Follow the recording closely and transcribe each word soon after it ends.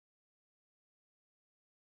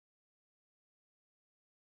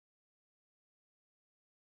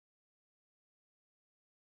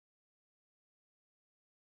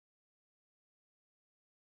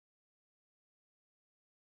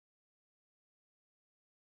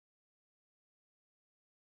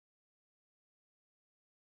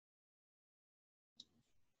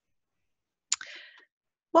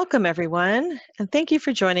Welcome, everyone, and thank you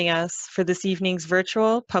for joining us for this evening's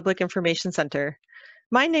virtual Public Information Center.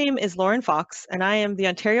 My name is Lauren Fox, and I am the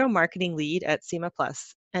Ontario Marketing Lead at SEMA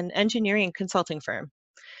Plus, an engineering consulting firm.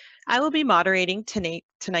 I will be moderating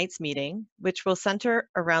tonight's meeting, which will center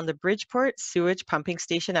around the Bridgeport Sewage Pumping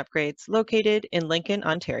Station upgrades located in Lincoln,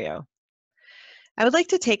 Ontario. I would like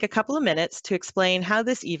to take a couple of minutes to explain how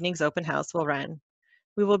this evening's open house will run.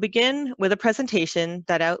 We will begin with a presentation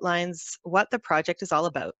that outlines what the project is all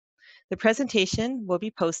about. The presentation will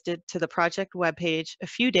be posted to the project webpage a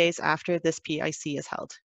few days after this PIC is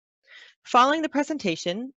held. Following the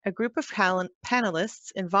presentation, a group of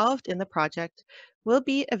panelists involved in the project will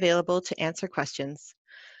be available to answer questions.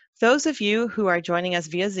 Those of you who are joining us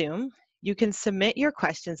via Zoom, you can submit your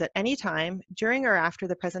questions at any time during or after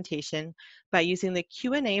the presentation by using the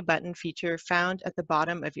Q&A button feature found at the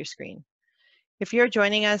bottom of your screen. If you're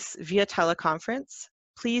joining us via teleconference,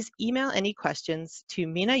 please email any questions to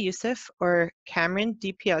Mina Youssef or Cameron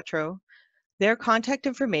DiPietro. Their contact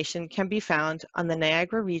information can be found on the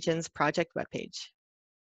Niagara Region's project webpage.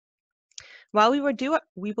 While we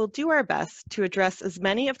will do our best to address as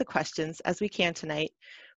many of the questions as we can tonight,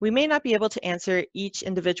 we may not be able to answer each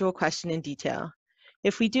individual question in detail.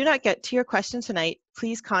 If we do not get to your question tonight,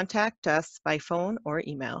 please contact us by phone or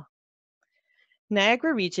email.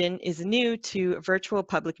 Niagara Region is new to virtual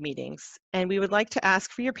public meetings, and we would like to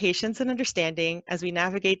ask for your patience and understanding as we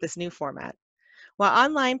navigate this new format. While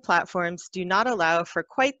online platforms do not allow for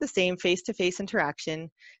quite the same face-to-face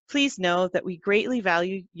interaction, please know that we greatly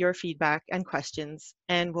value your feedback and questions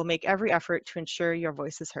and will make every effort to ensure your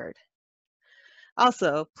voice is heard.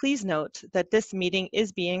 Also, please note that this meeting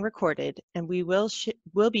is being recorded and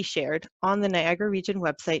will be shared on the Niagara Region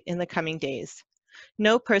website in the coming days.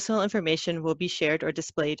 No personal information will be shared or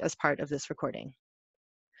displayed as part of this recording.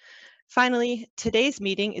 Finally, today's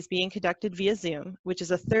meeting is being conducted via Zoom, which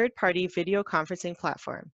is a third-party video conferencing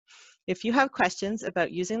platform. If you have questions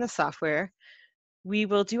about using the software, we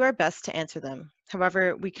will do our best to answer them.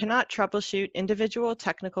 However, we cannot troubleshoot individual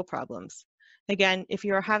technical problems. Again, if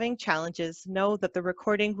you are having challenges, know that the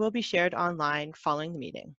recording will be shared online following the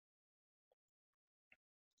meeting.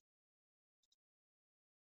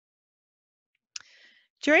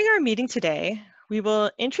 During our meeting today, we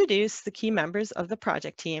will introduce the key members of the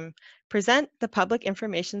project team, present the Public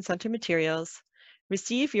Information Center materials,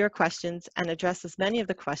 receive your questions, and address as many of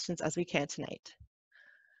the questions as we can tonight.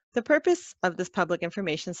 The purpose of this Public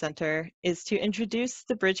Information Center is to introduce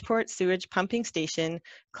the Bridgeport Sewage Pumping Station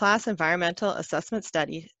Class Environmental Assessment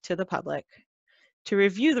Study to the public, to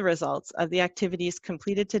review the results of the activities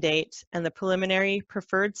completed to date and the preliminary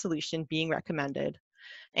preferred solution being recommended,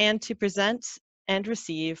 and to present and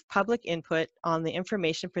receive public input on the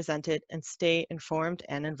information presented and stay informed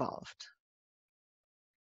and involved.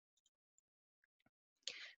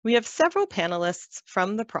 We have several panelists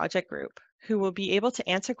from the project group who will be able to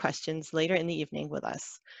answer questions later in the evening with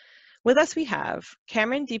us. With us we have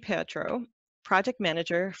Cameron DiPietro, Project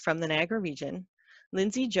Manager from the Niagara Region,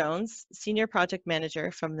 Lindsay Jones, Senior Project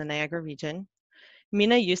Manager from the Niagara Region,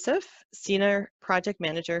 Mina Youssef, Senior Project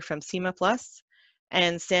Manager from SEMA Plus,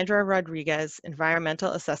 and Sandra Rodriguez,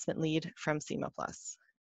 Environmental Assessment Lead from SEMA Plus.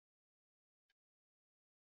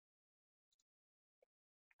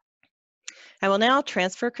 I will now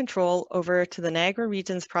transfer control over to the Niagara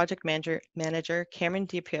Region's Project Manager, Cameron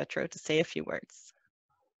DiPietro, to say a few words.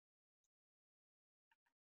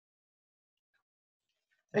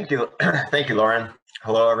 Thank you, Lauren.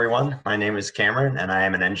 Hello, everyone. My name is Cameron, and I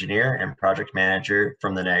am an engineer and project manager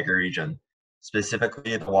from the Niagara Region,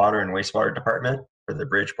 specifically the Water and Wastewater Department for the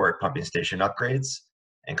Bridgeport Pumping Station upgrades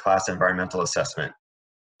and class environmental assessment.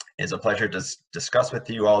 It is a pleasure to discuss with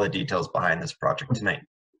you all the details behind this project tonight.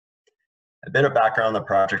 A bit of background on the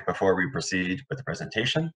project before we proceed with the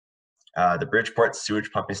presentation. The Bridgeport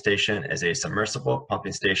Sewage Pumping Station is a submersible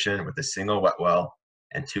pumping station with a single wet well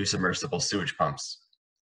and 2 submersible sewage pumps.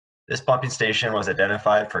 This pumping station was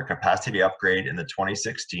identified for a capacity upgrade in the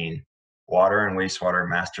 2016 Water and Wastewater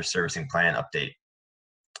Master Servicing Plan update.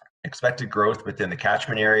 Expected growth within the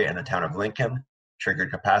catchment area and the town of Lincoln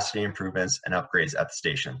triggered capacity improvements and upgrades at the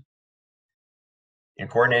station. In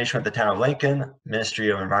coordination with the town of Lincoln,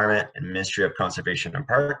 Ministry of Environment, and Ministry of Conservation and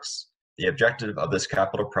Parks, the objective of this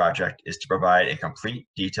capital project is to provide a complete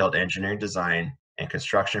detailed engineering design and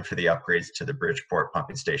construction for the upgrades to the Bridgeport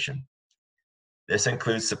pumping station. This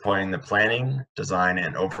includes supporting the planning, design,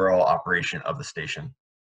 and overall operation of the station.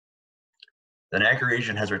 The Niagara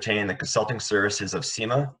Region has retained the consulting services of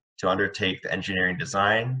SEMA to undertake the engineering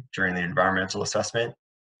design during the environmental assessment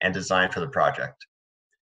and design for the project.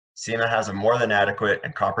 SEMA has a more than adequate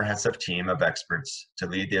and comprehensive team of experts to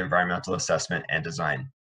lead the environmental assessment and design.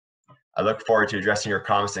 I look forward to addressing your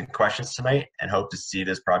comments and questions tonight and hope to see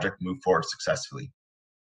this project move forward successfully.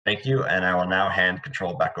 Thank you, and I will now hand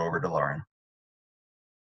control back over to Lauren.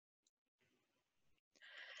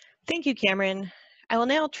 Thank you, Cameron. I will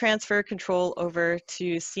now transfer control over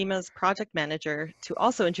to SEMA's project manager to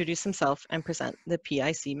also introduce himself and present the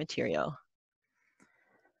PIC material.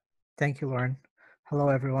 Thank you, Lauren. Hello,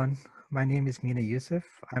 everyone. My name is Mina Youssef.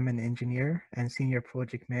 I'm an engineer and senior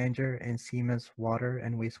project manager in SEMA's Water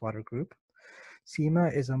and Wastewater Group. SEMA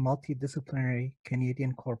is a multidisciplinary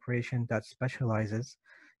Canadian corporation that specializes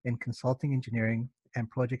in consulting engineering and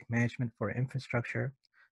project management for infrastructure,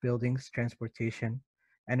 buildings, transportation,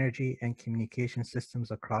 energy, and communication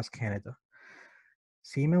systems across Canada.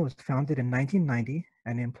 SEMA was founded in 1990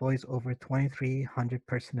 and employs over 2,300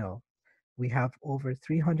 personnel. We have over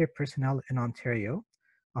 300 personnel in Ontario,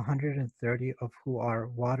 130 of who are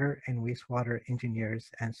water and wastewater engineers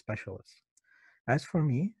and specialists. As for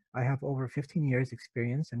me, I have over 15 years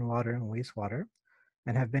experience in water and wastewater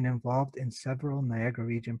and have been involved in several Niagara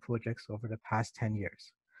region projects over the past 10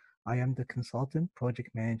 years. I am the consultant project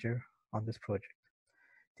manager on this project.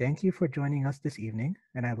 Thank you for joining us this evening,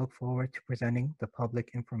 and I look forward to presenting the Public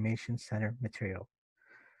Information Center material.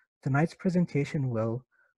 Tonight's presentation will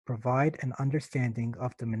provide an understanding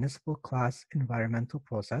of the municipal class environmental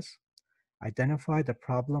process, identify the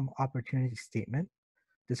problem opportunity statement,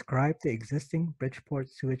 describe the existing Bridgeport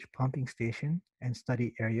Sewage pumping station and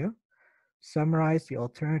study area, summarize the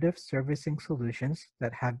alternative servicing solutions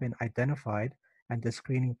that have been identified and the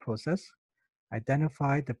screening process,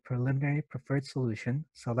 identify the preliminary preferred solution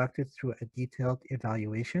selected through a detailed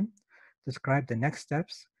evaluation, describe the next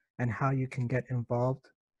steps and how you can get involved,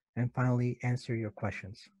 and finally answer your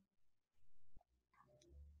questions.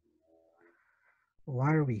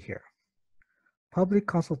 Why are we here? Public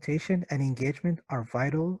consultation and engagement are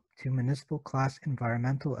vital to municipal class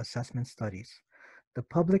environmental assessment studies. The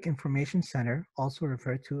Public Information Center, also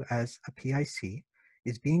referred to as a PIC,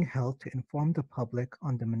 is being held to inform the public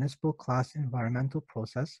on the municipal class environmental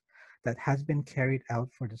process that has been carried out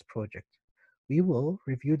for this project. We will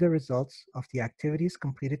review the results of the activities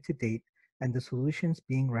completed to date and the solutions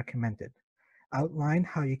being recommended, outline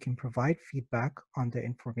how you can provide feedback on the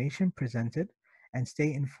information presented, and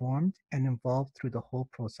stay informed and involved through the whole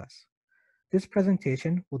process. This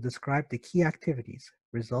presentation will describe the key activities,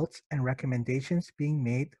 results, and recommendations being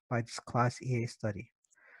made by this Class EA study.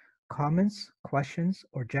 Comments, questions,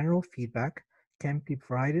 or general feedback can be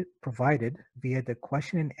provided via the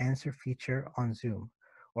question and answer feature on Zoom,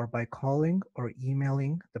 or by calling or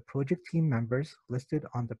emailing the project team members listed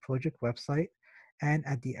on the project website and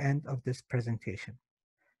at the end of this presentation.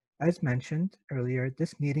 As mentioned earlier,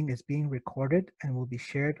 this meeting is being recorded and will be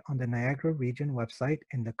shared on the Niagara Region website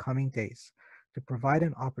in the coming days to provide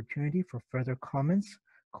an opportunity for further comments,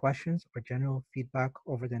 questions, or general feedback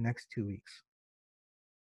over the next 2 weeks.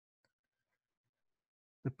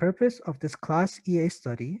 The purpose of this Class EA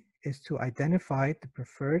study is to identify the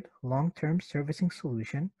preferred long-term servicing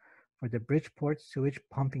solution for the Bridgeport Sewage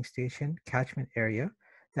pumping station catchment area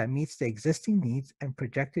that meets the existing needs and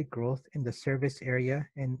projected growth in the service area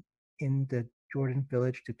in the Jordan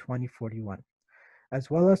Village to 2041,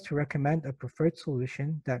 as well as to recommend a preferred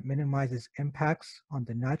solution that minimizes impacts on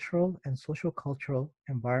the natural and social-cultural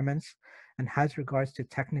environments and has regards to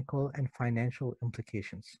technical and financial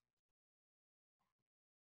implications.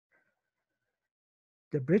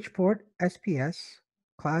 The Bridgeport SPS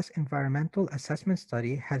Class Environmental Assessment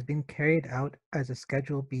Study has been carried out as a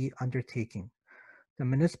Schedule B undertaking. The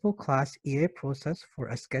municipal Class EA process for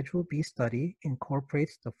a Schedule B study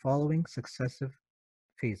incorporates the following successive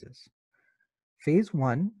phases. Phase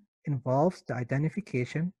 1 involves the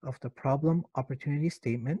identification of the problem opportunity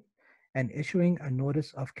statement and issuing a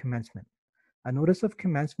notice of commencement. A notice of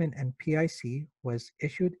commencement and PIC was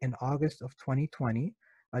issued in August of 2020,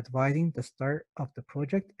 advising the start of the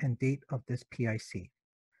project and date of this PIC.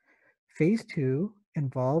 Phase 2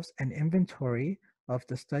 involves an inventory of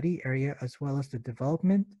the study area as well as the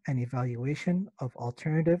development and evaluation of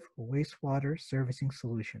alternative wastewater servicing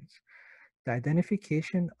solutions, the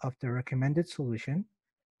identification of the recommended solution,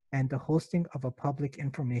 and the hosting of a public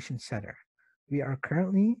information center. We are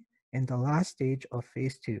currently in the last stage of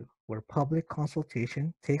Phase 2, where public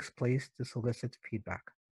consultation takes place to solicit feedback.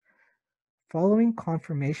 Following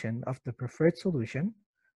confirmation of the preferred solution,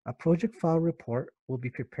 a project file report will be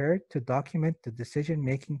prepared to document the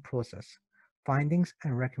decision-making process, findings,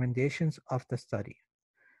 and recommendations of the study.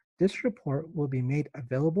 This report will be made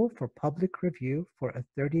available for public review for a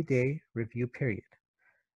 30-day review period.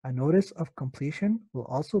 A notice of completion will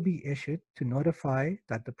also be issued to notify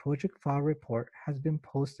that the project file report has been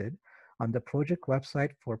posted on the project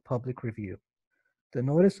website for public review. The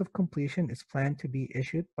notice of completion is planned to be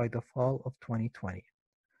issued by the fall of 2020.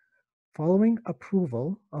 Following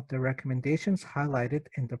approval of the recommendations highlighted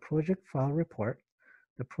in the project file report,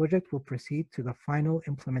 the project will proceed to the final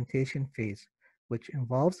implementation phase, which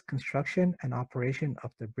involves construction and operation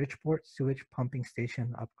of the Bridgeport Sewage Pumping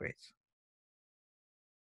Station upgrades.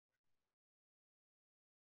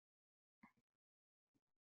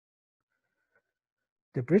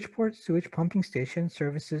 The Bridgeport Sewage Pumping Station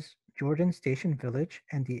services Jordan Station Village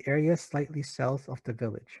and the area slightly south of the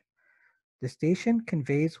village. The station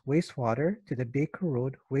conveys wastewater to the Baker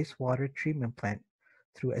Road Wastewater Treatment Plant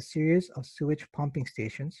through a series of sewage pumping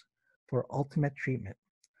stations for ultimate treatment.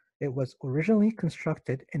 It was originally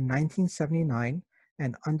constructed in 1979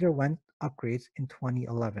 and underwent upgrades in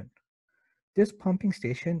 2011. This pumping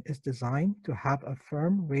station is designed to have a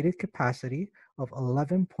firm rated capacity of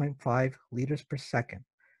 11.5 liters per second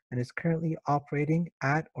and is currently operating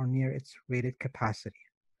at or near its rated capacity.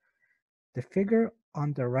 The figure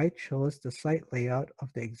on the right shows the site layout of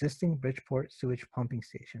the existing Bridgeport Sewage Pumping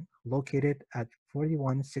Station, located at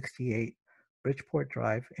 4168 Bridgeport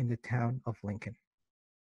Drive in the town of Lincoln.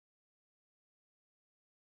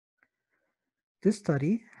 This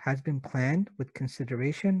study has been planned with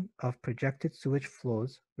consideration of projected sewage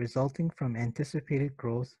flows resulting from anticipated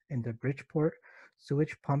growth in the Bridgeport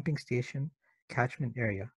Sewage Pumping Station catchment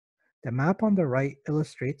area. The map on the right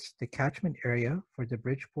illustrates the catchment area for the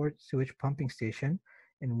Bridgeport Sewage Pumping Station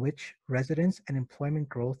in which residence and employment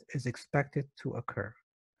growth is expected to occur.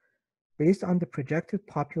 Based on the projected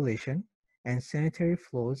population and sanitary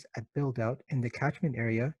flows at build-out in the catchment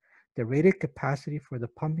area, the rated capacity for the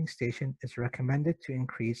pumping station is recommended to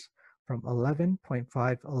increase from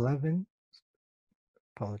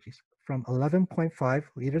 11.5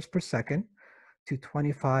 liters per second to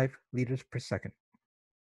 25 liters per second.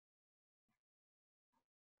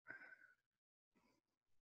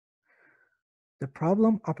 The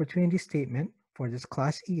problem opportunity statement for this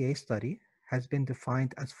Class EA study has been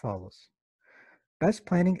defined as follows. Best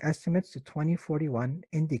planning estimates to 2041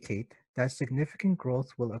 indicate that significant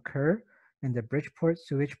growth will occur in the Bridgeport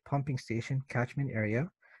Sewage Pumping Station catchment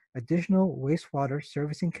area. Additional wastewater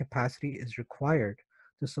servicing capacity is required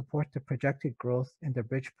to support the projected growth in the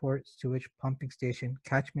Bridgeport Sewage Pumping Station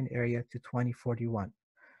catchment area to 2041.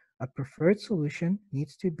 A preferred solution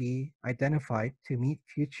needs to be identified to meet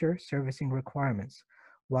future servicing requirements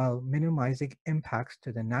while minimizing impacts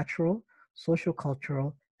to the natural,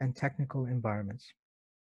 sociocultural, and technical environments.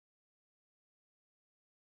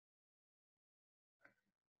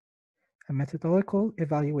 A methodological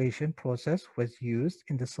evaluation process was used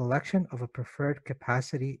in the selection of a preferred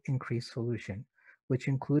capacity increase solution, which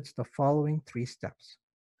includes the following 3 steps.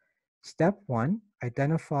 Step 1,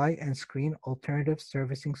 identify and screen alternative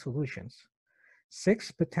servicing solutions.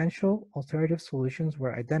 6 potential alternative solutions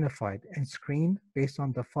were identified and screened based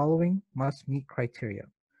on the following must-meet criteria.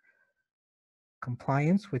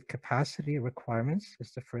 Compliance with capacity requirements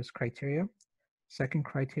is the first criteria. Second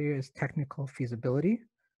criteria is technical feasibility.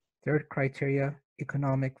 Third criteria,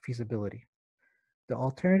 economic feasibility. The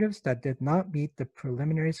alternatives that did not meet the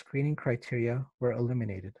preliminary screening criteria were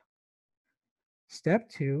eliminated. Step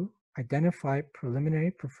 2, identify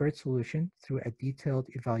preliminary preferred solution through a detailed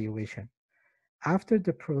evaluation. After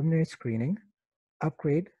the preliminary screening,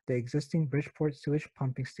 upgrade the existing Bridgeport Sewage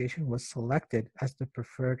Pumping Station was selected as the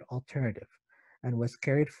preferred alternative and was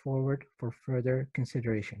carried forward for further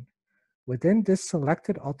consideration. Within this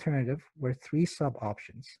selected alternative were 3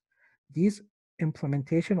 sub-options. These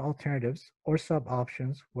implementation alternatives or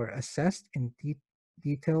sub-options were assessed in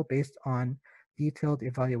detail based on detailed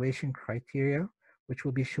evaluation criteria, which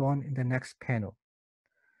will be shown in the next panel.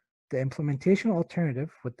 The implementation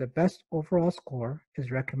alternative with the best overall score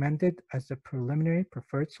is recommended as the preliminary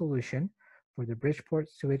preferred solution for the Bridgeport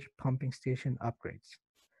Sewage Pumping Station upgrades.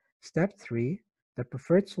 Step 3, the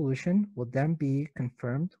preferred solution will then be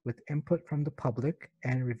confirmed with input from the public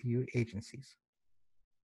and review agencies.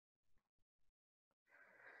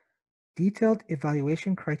 Detailed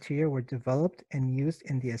evaluation criteria were developed and used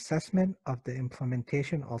in the assessment of the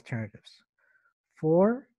implementation alternatives.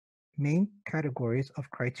 4 main categories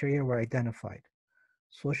of criteria were identified: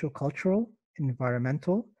 sociocultural,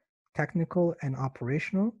 environmental, technical and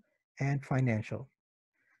operational, and financial.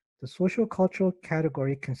 The sociocultural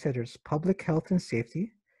category considers public health and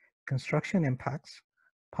safety, construction impacts,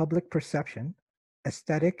 public perception,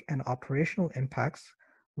 aesthetic and operational impacts,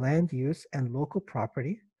 land use and local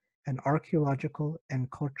property, and archaeological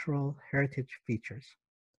and cultural heritage features.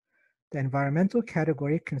 The environmental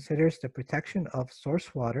category considers the protection of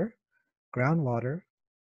source water, groundwater,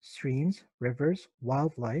 streams, rivers,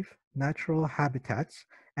 wildlife, natural habitats,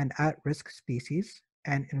 and at-risk species,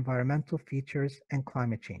 and environmental features and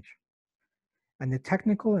climate change. And the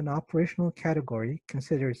technical and operational category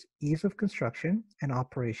considers ease of construction and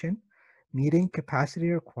operation, meeting capacity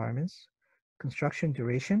requirements, construction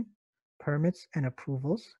duration, permits and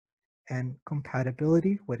approvals, and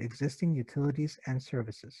compatibility with existing utilities and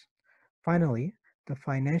services. Finally, the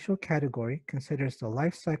financial category considers the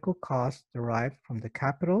life cycle costs derived from the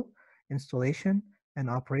capital, installation, and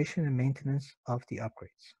operation and maintenance of the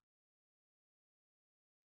upgrades.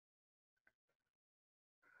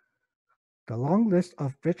 The long list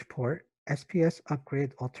of Bridgeport SPS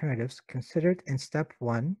upgrade alternatives considered in Step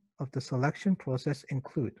 1 of the selection process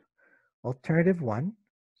include Alternative 1,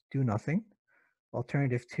 do nothing.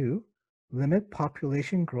 Alternative 2, limit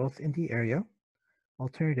population growth in the area.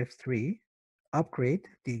 Alternative 3, upgrade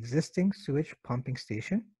the existing sewage pumping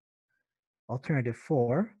station. Alternative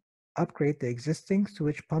 4, upgrade the existing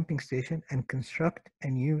sewage pumping station and construct a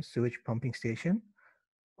new sewage pumping station.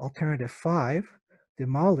 Alternative 5,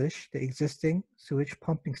 demolish the existing sewage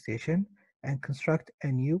pumping station and construct a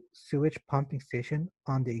new sewage pumping station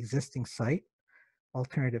on the existing site.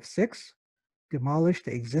 Alternative 6, demolish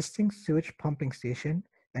the existing sewage pumping station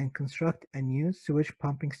and construct a new sewage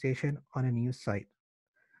pumping station on a new site.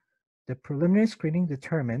 The preliminary screening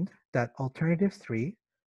determined that Alternative 3,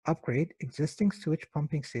 upgrade existing sewage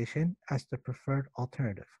pumping station as the preferred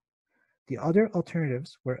alternative. The other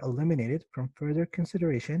alternatives were eliminated from further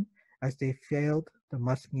consideration as they failed the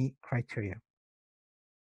must-meet criteria.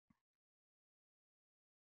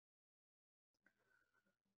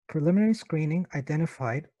 Preliminary screening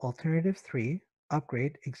identified Alternative 3,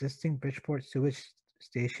 upgrade existing Bridgeport Sewage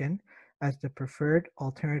Station as the preferred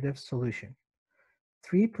alternative solution.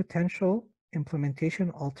 3 potential implementation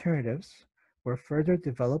alternatives were further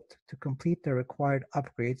developed to complete the required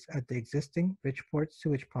upgrades at the existing Bridgeport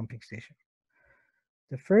Sewage Pumping Station.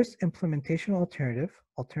 The first implementation alternative,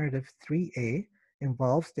 Alternative 3A,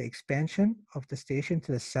 involves the expansion of the station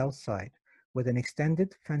to the south side with an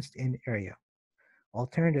extended fenced-in area.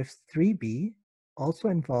 Alternative 3B also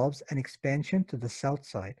involves an expansion to the south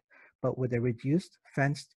side, but with a reduced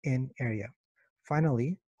fenced-in area.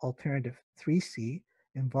 Finally, Alternative 3C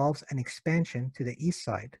involves an expansion to the east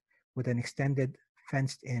side with an extended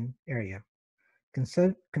fenced-in area.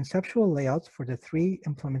 Conceptual layouts for the 3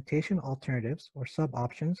 implementation alternatives or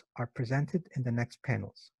sub-options are presented in the next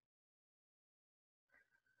panels.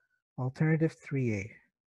 Alternative 3A.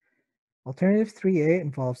 Alternative 3A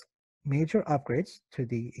involves major upgrades to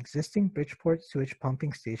the existing Bridgeport sewage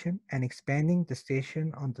pumping station and expanding the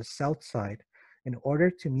station on the south side in order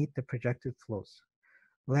to meet the projected flows.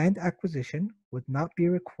 Land acquisition would not be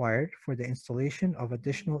required for the installation of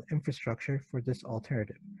additional infrastructure for this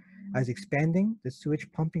alternative, as expanding the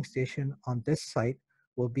sewage pumping station on this site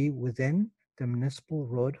will be within the municipal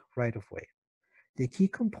road right-of-way. The key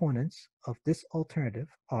components of this alternative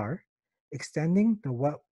are extending the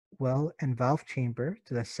wet well and valve chamber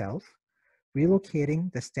to the south,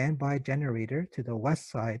 relocating the standby generator to the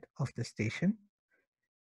west side of the station,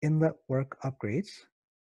 inlet work upgrades,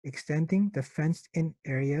 extending the fenced-in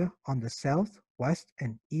area on the south, west,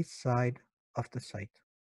 and east side of the site.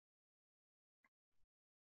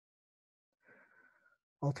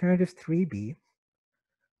 Alternative 3B.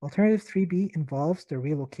 Alternative 3B involves the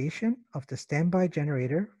relocation of the standby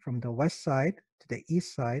generator from the west side to the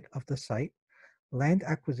east side of the site. Land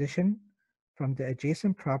acquisition from the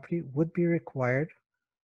adjacent property would be required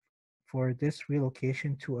for this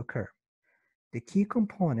relocation to occur. The key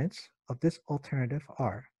components of this alternative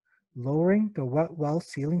are lowering the wet well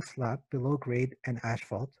sealing slab below grade and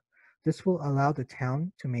asphalt. This will allow the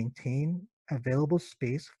town to maintain available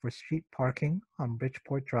space for street parking on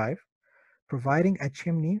Bridgeport Drive, providing a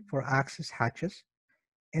chimney for access hatches,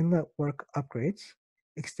 inlet work upgrades,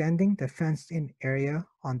 extending the fenced-in area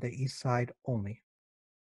on the east side only.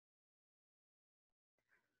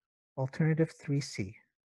 Alternative 3C.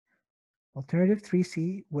 Alternative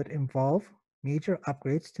 3C would involve major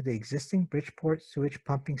upgrades to the existing Bridgeport sewage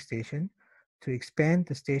pumping station to expand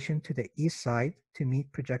the station to the east side to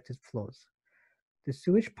meet projected flows. The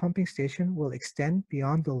sewage pumping station will extend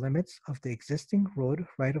beyond the limits of the existing road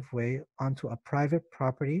right-of-way onto a private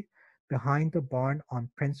property behind the barn on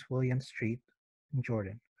Prince William Street in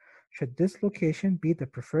Jordan. Should this location be the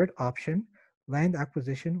preferred option, land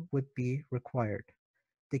acquisition would be required.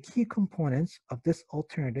 The key components of this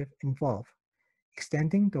alternative involve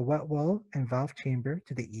extending the wet well and valve chamber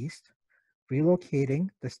to the east, relocating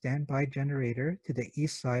the standby generator to the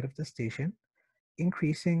east side of the station,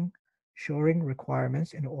 increasing shoring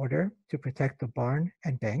requirements in order to protect the barn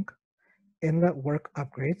and bank, Inlet work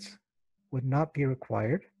upgrades would not be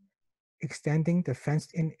required, extending the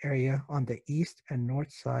fenced-in area on the east and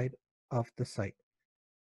north side of the site.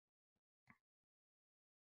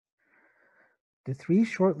 The three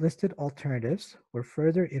shortlisted alternatives were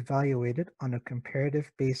further evaluated on a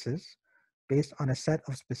comparative basis based on a set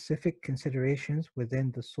of specific considerations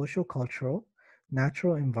within the social-cultural,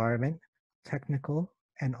 natural environment, technical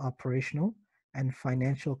and operational, and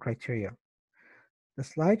financial criteria. The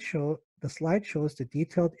slide shows the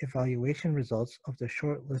detailed evaluation results of the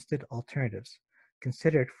shortlisted alternatives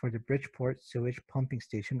considered for the Bridgeport Sewage pumping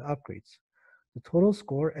station upgrades. The total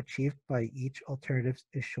score achieved by each alternative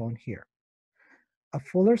is shown here. A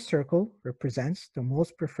fuller circle represents the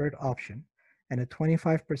most preferred option, and a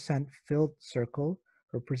 25% filled circle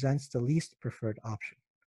represents the least preferred option.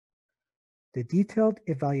 The detailed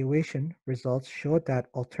evaluation results showed that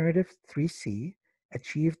alternative 3C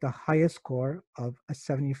achieved the highest score of a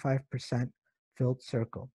 75% filled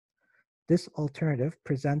circle. This alternative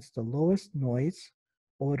presents the lowest noise,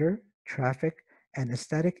 odor, traffic, and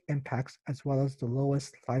aesthetic impacts, as well as the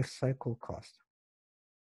lowest life cycle cost.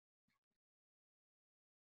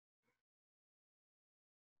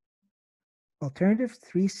 Alternative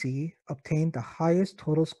 3C obtained the highest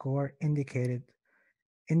total score indicating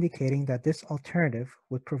that this alternative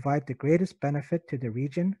would provide the greatest benefit to the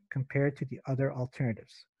region compared to the other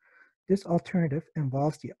alternatives. This alternative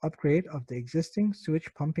involves the upgrade of the existing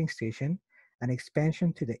sewage pumping station and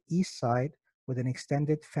expansion to the east side with an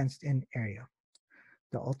extended fenced-in area.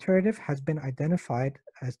 The alternative has been identified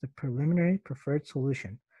as the preliminary preferred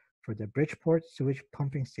solution for the Bridgeport Sewage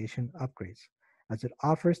pumping station upgrades, as it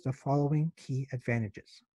offers the following key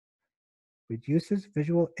advantages. Reduces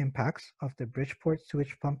visual impacts of the Bridgeport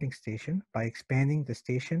Sewage pumping station by expanding the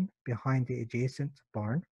station behind the adjacent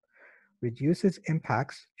barn. Reduces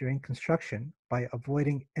impacts during construction by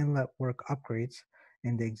avoiding inlet work upgrades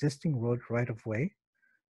in the existing road right-of-way.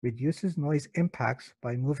 Reduces noise impacts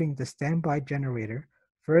by moving the standby generator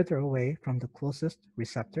further away from the closest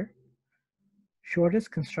receptor.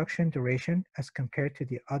 Shortest construction duration as compared to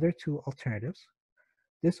the other two alternatives.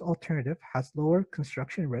 This alternative has lower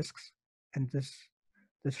construction risks and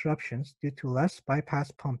disruptions due to less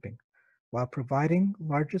bypass pumping, while providing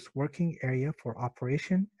largest working area for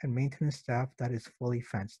operation and maintenance staff that is fully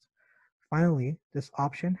fenced. Finally, this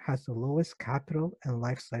option has the lowest capital and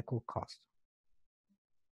life cycle cost.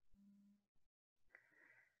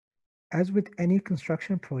 As with any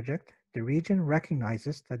construction project, the region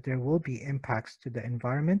recognizes that there will be impacts to the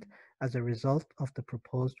environment as a result of the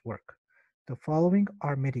proposed work. The following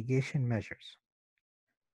are mitigation measures.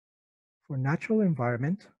 For natural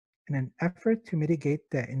environment, in an effort to mitigate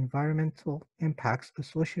the environmental impacts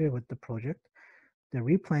associated with the project, the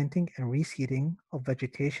replanting and reseeding of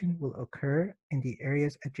vegetation will occur in the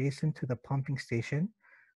areas adjacent to the pumping station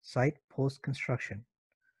site post-construction.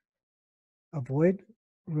 Avoid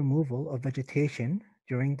removal of vegetation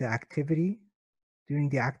during the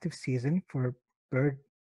active season for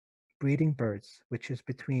breeding birds, which is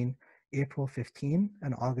between April 15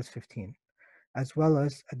 and August 15, as well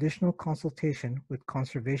as additional consultation with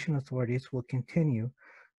conservation authorities will continue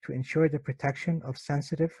to ensure the protection of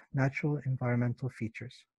sensitive natural environmental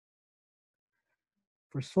features.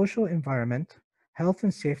 For social environment, health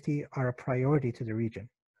and safety are a priority to the region.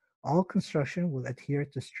 All construction will adhere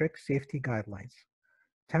to strict safety guidelines.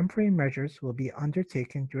 Temporary measures will be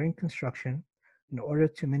undertaken during construction in order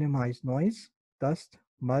to minimize noise, dust,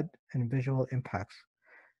 mud, and visual impacts.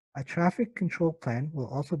 A traffic control plan will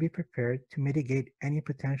also be prepared to mitigate any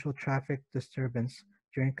potential traffic disturbance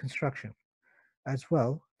during construction. As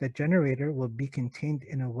well, the generator will be contained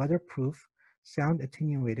in a weatherproof,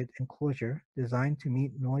 sound-attenuated enclosure designed to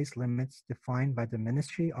meet noise limits defined by the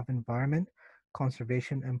Ministry of Environment,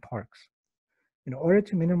 Conservation, and Parks. In order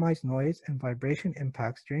to minimize noise and vibration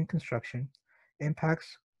impacts during construction,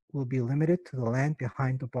 impacts will be limited to the land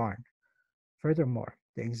behind the barn. Furthermore,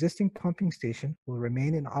 the existing pumping station will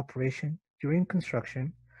remain in operation during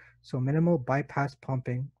construction, so minimal bypass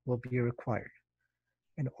pumping will be required.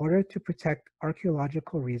 In order to protect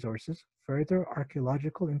archaeological resources, further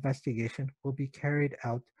archaeological investigation will be carried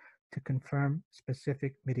out to confirm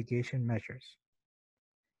specific mitigation measures.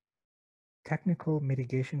 Technical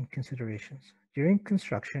mitigation considerations. During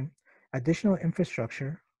construction, additional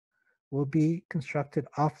infrastructure will be constructed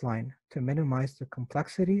offline to minimize the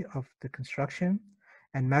complexity of the construction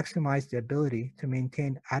and maximize the ability to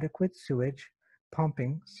maintain adequate sewage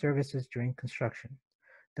pumping services during construction.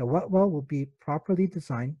 The wet well will be properly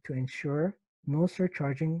designed to ensure no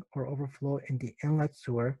surcharging or overflow in the inlet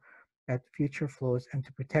sewer at future flows and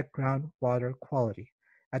to protect groundwater quality.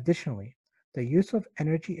 Additionally, The use of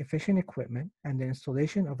energy-efficient equipment and the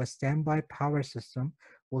installation of a standby power system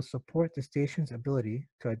will support the station's ability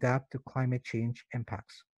to adapt to climate change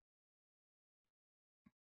impacts.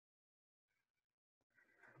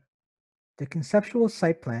 The conceptual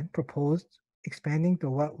site plan proposed expanding the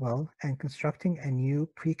wet well and constructing a new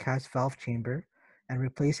precast valve chamber and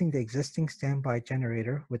replacing the existing standby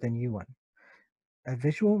generator with a new one. A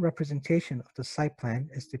visual representation of the site plan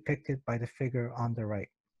is depicted by the figure on the right.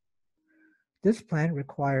 This plan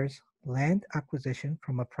requires land acquisition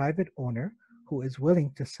from a private owner who is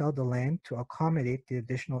willing to sell the land to accommodate the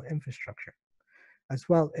additional infrastructure. As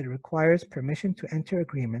well, it requires permission to enter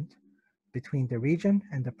agreement between the region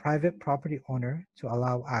and the private property owner to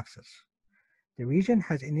allow access. The region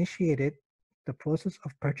has initiated the process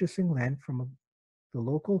of purchasing land from the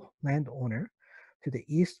local landowner to the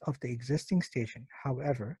east of the existing station.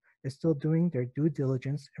 However, is still doing their due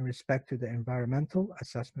diligence in respect to the environmental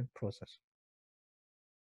assessment process.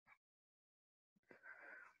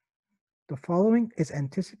 The following is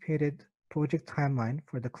anticipated project timeline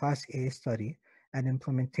for the Class A study and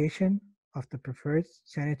implementation of the preferred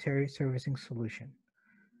sanitary servicing solution.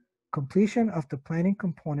 Completion of the planning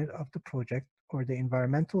component of the project or the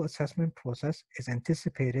environmental assessment process is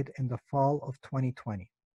anticipated in the fall of 2020.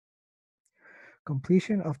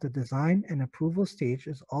 Completion of the design and approval stage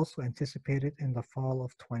is also anticipated in the fall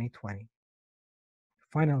of 2020.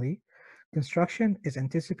 Finally, construction is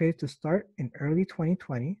anticipated to start in early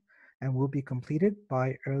 2020 and will be completed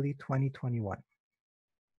by early 2021.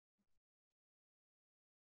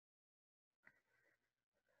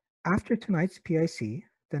 After tonight's PIC,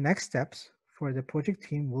 the next steps for the project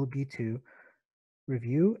team will be to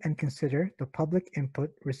review and consider the public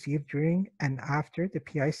input received during and after the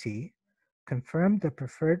PIC, confirm the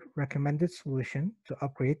preferred recommended solution to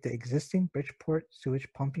upgrade the existing Bridgeport Sewage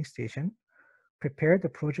pumping station, prepare the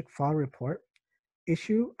project file report,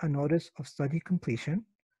 issue a notice of study completion,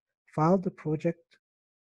 file the project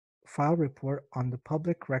file report on the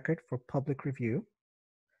public record for public review.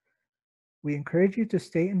 We encourage you to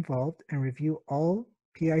stay involved and review all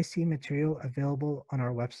PIC material available on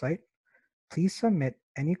our website. Please submit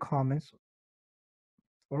any comments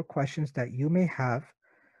or questions that you may have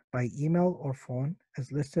by email or phone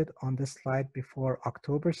as listed on this slide before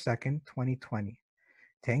October 2nd, 2020.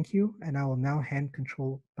 Thank you, and I will now hand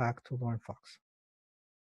control back to Lauren Fox.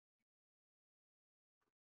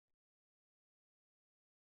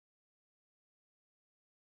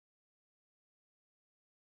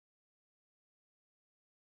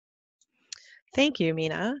 Thank you,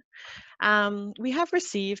 Mina. We have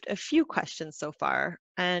received a few questions so far,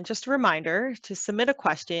 and just a reminder, to submit a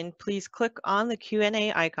question, please click on the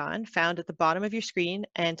Q&A icon found at the bottom of your screen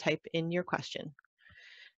and type in your question.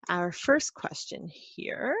 Our first question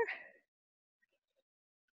here,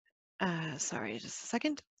 sorry, just a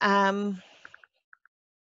second.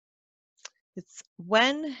 It's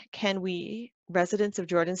when can we, residents of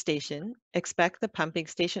Jordan Station, expect the pumping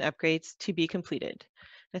station upgrades to be completed?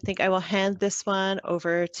 I think I will hand this one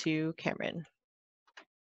over to Cameron.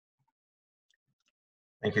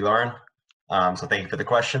 Thank you, Lauren. So thank you for the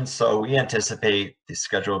question. So we anticipate the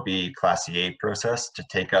schedule will be Class A process to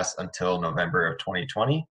take us until November of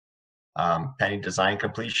 2020. Pending design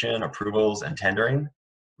completion, approvals, and tendering,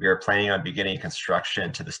 we are planning on beginning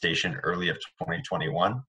construction to the station early of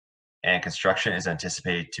 2021, and construction is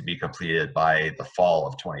anticipated to be completed by the fall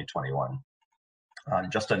of 2021.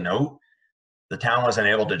 Just a note, the town was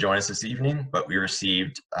unable to join us this evening, but we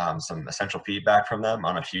received some essential feedback from them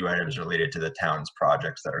on a few items related to the town's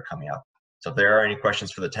projects that are coming up. So if there are any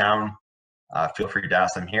questions for the town, feel free to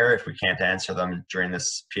ask them here. If we can't answer them during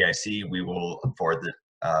this PIC, we will forward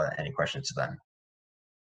any questions to them.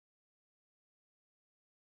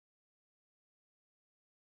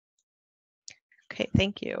 Okay,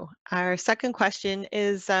 thank you. Our second question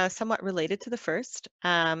is somewhat related to the first,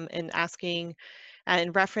 in asking,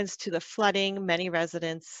 in reference to the flooding many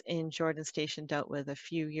residents in Jordan Station dealt with a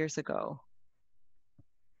few years ago.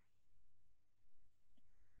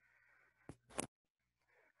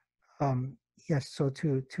 Yes, so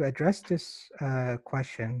to address this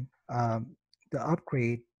question, the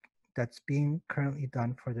upgrade that's being currently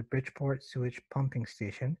done for the Bridgeport Sewage pumping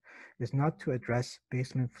station is not to address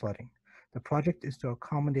basement flooding. The project is to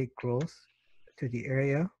accommodate growth to the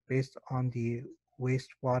area based on the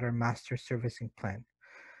wastewater master servicing plan.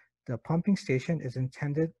 The pumping station is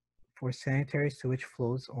intended for sanitary sewage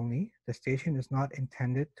flows only. The station is not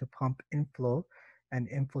intended to pump inflow and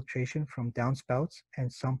infiltration from downspouts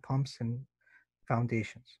and some pumps and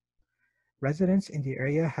foundations. Residents in the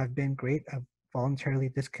area have been great at voluntarily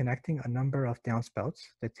disconnecting a number of downspouts.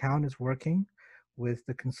 The town is working with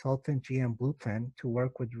the consultant GM Blue Plan to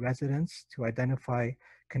work with residents to identify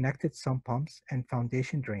connected sump pumps and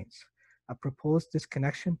foundation drains. A proposed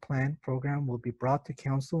disconnection plan program will be brought to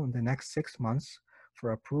Council in the next 6 months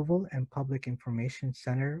for approval, and Public Information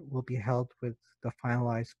Center will be held with the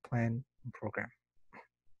finalized plan program.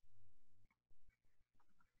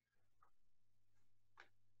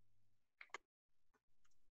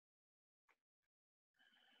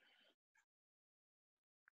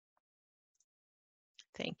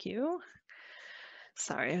 Thank you.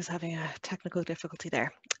 Sorry, I was having a technical difficulty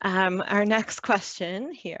there. Our next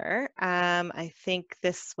question here, I think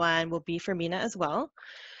this one will be for Mina as well.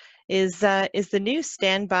 Is the new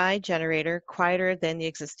standby generator quieter than the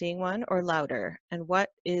existing one or louder? And what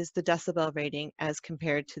is the decibel rating as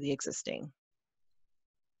compared to the existing?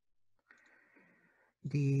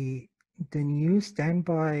 The new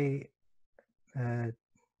standby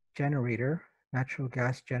generator, natural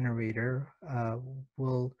gas generator,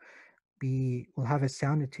 will have a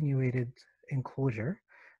sound attenuated enclosure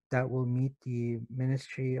that will meet the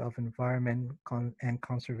Ministry of Environment and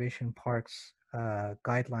Conservation Parks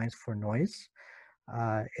guidelines for noise.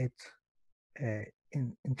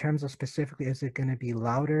 In terms of specifically, is it going to be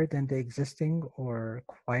louder than the existing or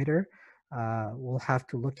quieter? We'll have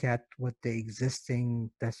to look at what the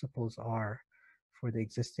existing decibels are for the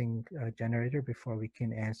existing generator before we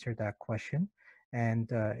can answer that question.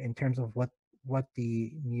 And in terms of what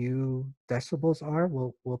the new decibels are,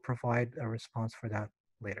 we'll provide a response for that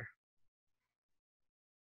later.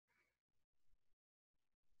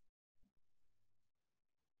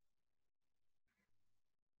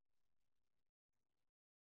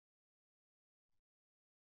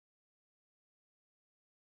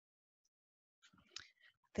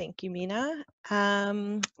 Thank you, Mina.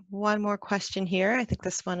 One more question here. I think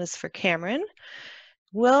this one is for Cameron.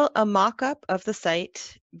 Will a mock-up of the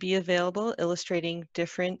site be available illustrating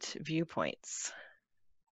different viewpoints?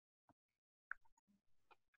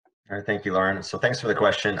 All right, thank you, Lauren. So thanks for the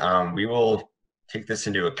question. We will take this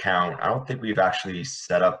into account. I don't think we've actually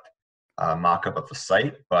set up a mock-up of the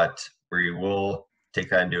site, but we will take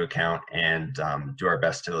that into account and do our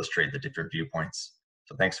best to illustrate the different viewpoints.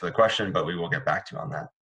 So thanks for the question, but we will get back to you on that.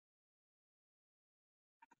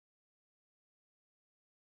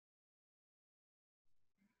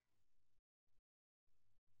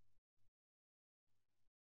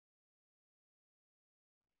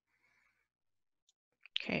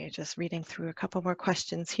 Okay, just reading through a couple more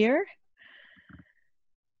questions here.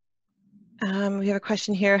 We have a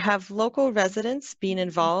question here. Have local residents been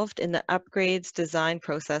involved in the upgrades design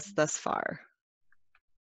process thus far?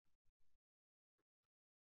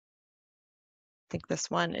 I think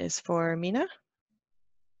this one is for Mina.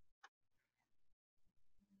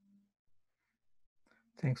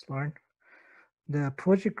 Thanks, Lauren. The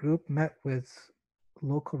project group met with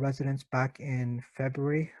local residents back in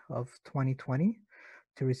February of 2020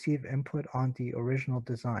 to receive input on the original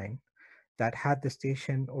design that had the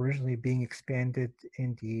station originally being expanded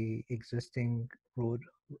in the existing road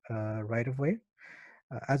right-of-way.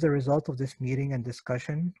 As a result of this meeting and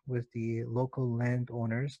discussion with the local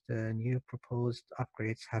landowners, the new proposed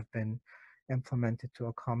upgrades have been implemented to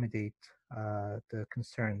accommodate the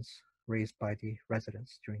concerns raised by the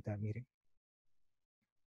residents during that meeting.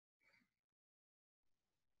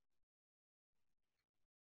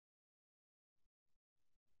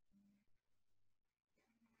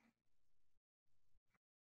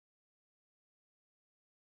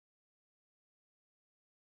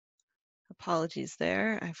 Apologies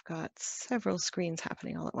there. I've got several screens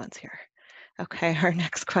happening all at once here. Okay, our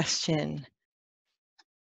next question.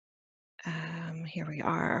 Here we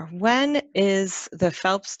are. When is the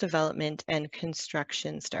Phelps development and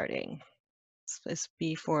construction starting? This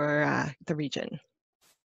be for the region.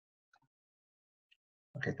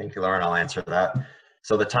 Okay, thank you, Lauren. I'll answer that.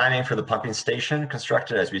 So the timing for the pumping station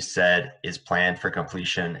constructed, as we said, is planned for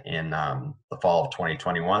completion in the fall of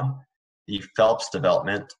 2021. The Phelps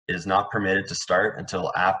development is not permitted to start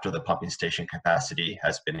until after the pumping station capacity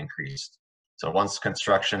has been increased. So once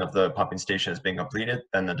construction of the pumping station has been completed,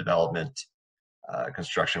 then the development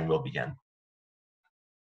construction will begin.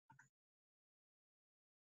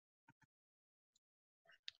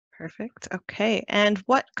 Perfect. Okay. And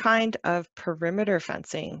what kind of perimeter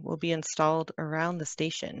fencing will be installed around the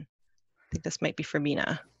station? I think this might be for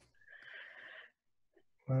Mina.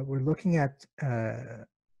 We're looking at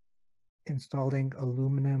installing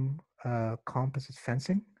aluminum composite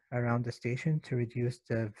fencing around the station to reduce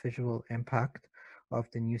the visual impact of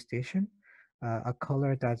the new station. A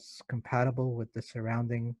color that's compatible with the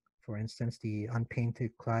surrounding, for instance, the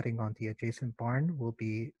unpainted cladding on the adjacent barn will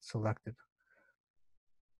be selected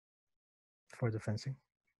for the fencing.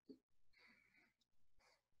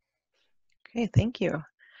 Okay, thank you.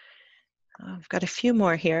 I've got a few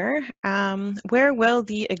more here. Where will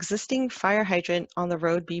the existing fire hydrant on the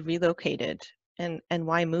road be relocated, and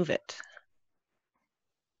why move it?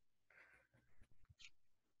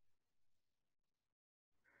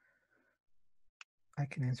 I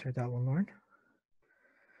can answer that one, Lauren.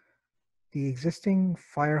 The existing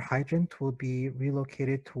fire hydrant will be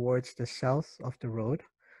relocated towards the south of the road,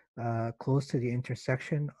 close to the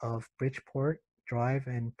intersection of Bridgeport Drive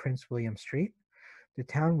and Prince William Street. The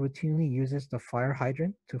town routinely uses the fire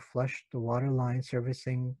hydrant to flush the water line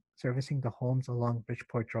servicing the homes along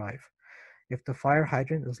Bridgeport Drive. If the fire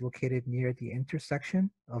hydrant is located near the intersection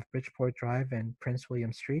of Bridgeport Drive and Prince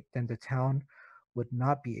William Street, then the town would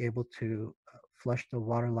not be able to flush the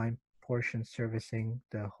water line portion servicing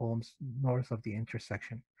the homes north of the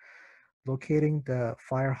intersection. Locating the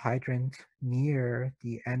fire hydrant near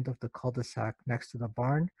the end of the cul-de-sac next to the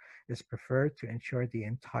barn is preferred to ensure the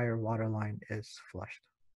entire water line is flushed.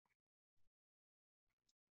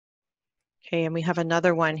 Okay, and we have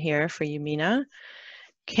another one here for you, Mina.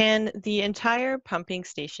 Can the entire pumping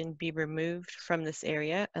station be removed from this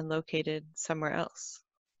area and located somewhere else?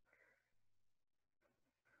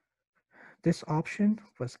 This option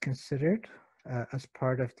was considered as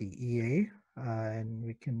part of the EA, and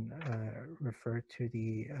we can refer to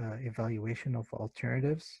the evaluation of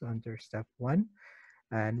alternatives under step 1,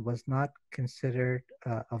 and was not considered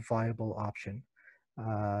a viable option.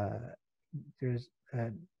 There's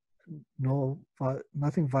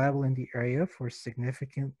nothing viable in the area for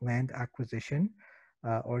significant land acquisition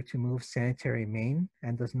or to move sanitary main,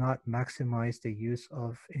 and does not maximize the use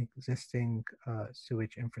of existing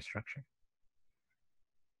sewage infrastructure.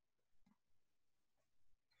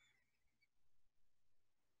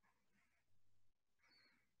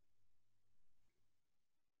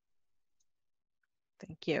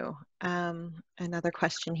 Thank you. Another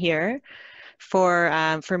question here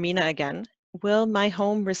for Mina again. Will my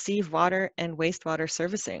home receive water and wastewater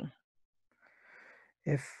servicing?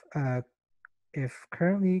 If you're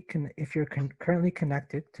currently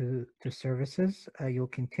connected to services, you'll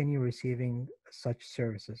continue receiving such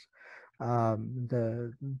services.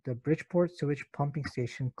 The Bridgeport Sewage Pumping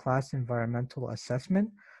Station Class Environmental Assessment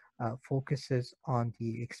focuses on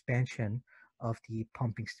the expansion of the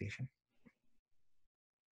pumping station.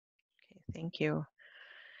 Okay, thank you.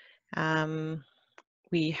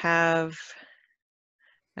 We have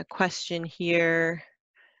a question here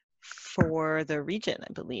for the region,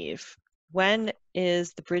 I believe. When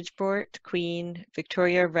is the Bridgeport Queen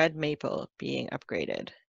Victoria Red Maple being upgraded?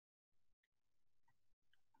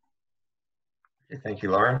 Thank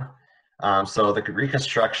you, Lauren. So the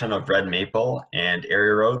reconstruction of Red Maple and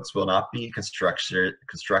area roads will not be constructed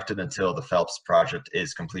until the Phelps project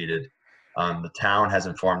is completed. The town has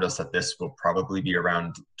informed us that this will probably be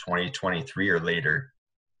around 2023 or later.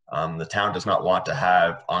 The town does not want to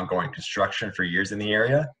have ongoing construction for years in the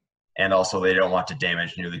area, and also they don't want to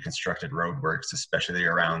damage newly constructed roadworks, especially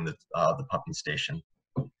around the pumping station.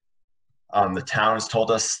 The town has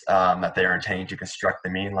told us that they are intending to construct the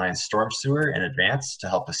mainline storm sewer in advance to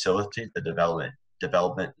help facilitate the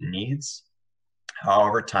development needs.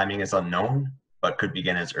 However, timing is unknown, but could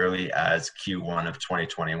begin as early as Q1 of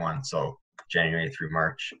 2021, so January through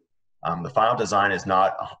March. The final design is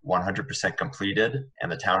not 100% completed,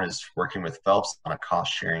 and the town is working with Phelps on a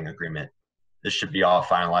cost-sharing agreement. This should be all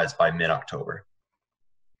finalized by mid-October.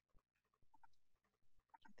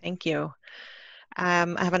 Thank you. I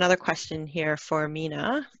have another question here for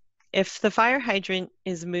Mina. If the fire hydrant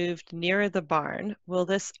is moved nearer the barn, will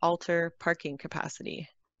this alter parking capacity?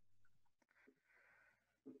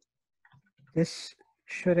 This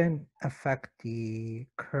shouldn't affect the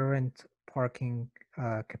current parking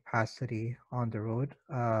capacity on the road,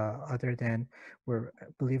 other than I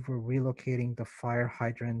believe we're relocating the fire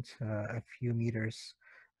hydrant a few meters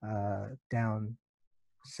down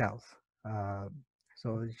south.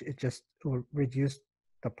 So it just will reduce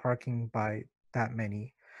the parking by that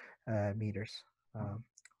many meters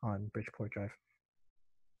on Bridgeport Drive.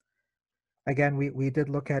 Again, we did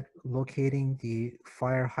look at locating the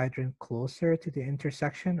fire hydrant closer to the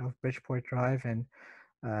intersection of Bridgeport Drive and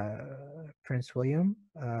Prince William,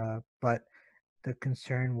 but the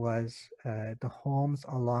concern was the homes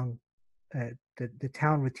along the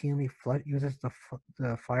town routinely uses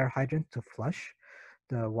the fire hydrant to flush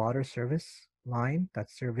the water service line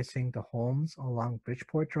that's servicing the homes along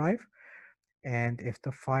Bridgeport Drive. And if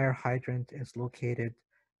the fire hydrant is located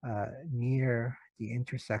near the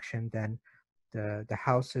intersection, then the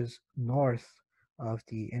houses north of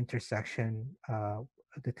the intersection,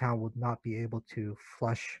 the town would not be able to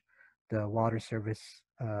flush the water service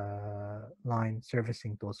line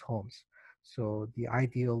servicing those homes. So the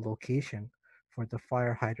ideal location for the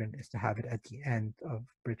fire hydrant is to have it at the end of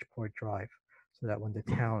Bridgeport Drive, so that when the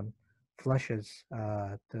town flushes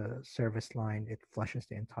the service line, it flushes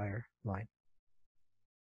the entire line.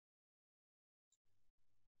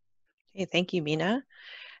 Okay, thank you, Mina.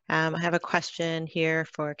 I have a question here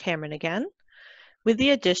for Cameron again. With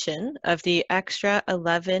the addition of the extra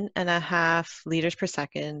 11.5 liters per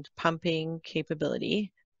second pumping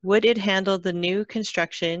capability, would it handle the new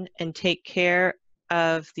construction and take care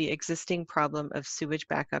of the existing problem of sewage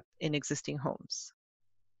backup in existing homes?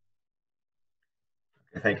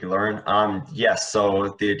 Thank you, Lauren. Yes,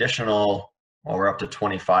 so the additional, well, we're up to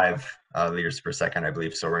 25 liters per second, I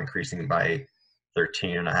believe. So we're increasing by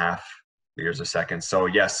 13.5 liters a second. So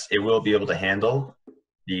yes, it will be able to handle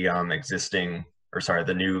the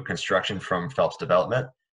the new construction from Phelps Development.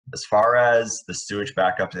 As far as the sewage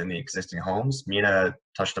backup in the existing homes, Mina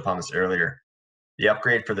touched upon this earlier. The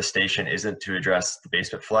upgrade for the station isn't to address the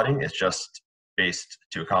basement flooding. It's just based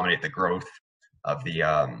to accommodate the growth of the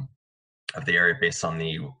area based on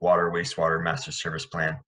the water wastewater master service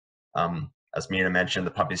plan. As Mina mentioned,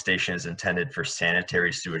 the pumping station is intended for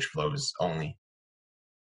sanitary sewage flows only.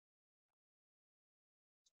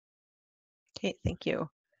 Okay, thank you.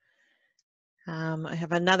 I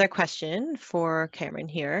have another question for Cameron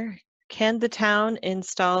here. Can the town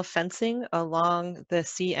install fencing along the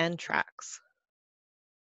CN tracks?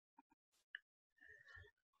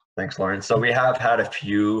 Thanks, Lauren. So we have had a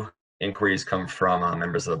few inquiries come from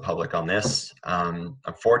members of the public on this.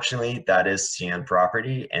 Unfortunately, that is CN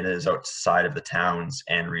property and it is outside of the town's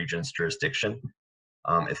and region's jurisdiction.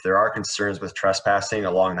 If there are concerns with trespassing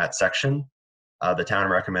along that section, the town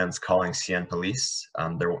recommends calling CN Police.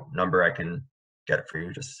 Their number, I can get it for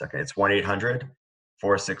you just a second. It's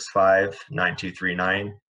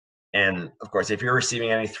 1-800-465-9239. And of course, if you're receiving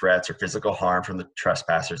any threats or physical harm from the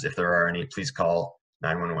trespassers, if there are any, please call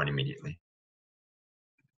 911 immediately.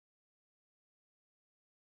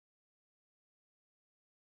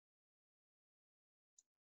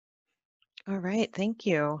 All right, thank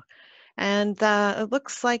you. And it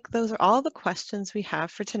looks like those are all the questions we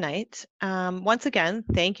have for tonight. Once again,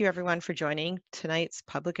 thank you everyone for joining tonight's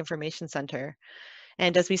Public Information Center.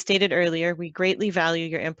 And as we stated earlier, we greatly value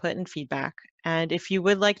your input and feedback. And if you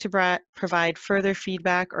would like to provide further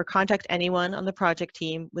feedback or contact anyone on the project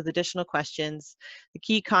team with additional questions, the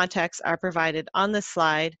key contacts are provided on this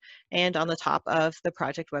slide and on the top of the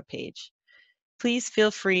project webpage. Please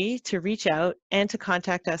feel free to reach out and to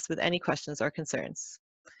contact us with any questions or concerns.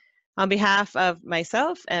 On behalf of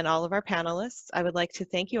myself and all of our panelists, I would like to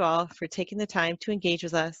thank you all for taking the time to engage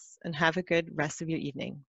with us and have a good rest of your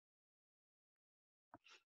evening.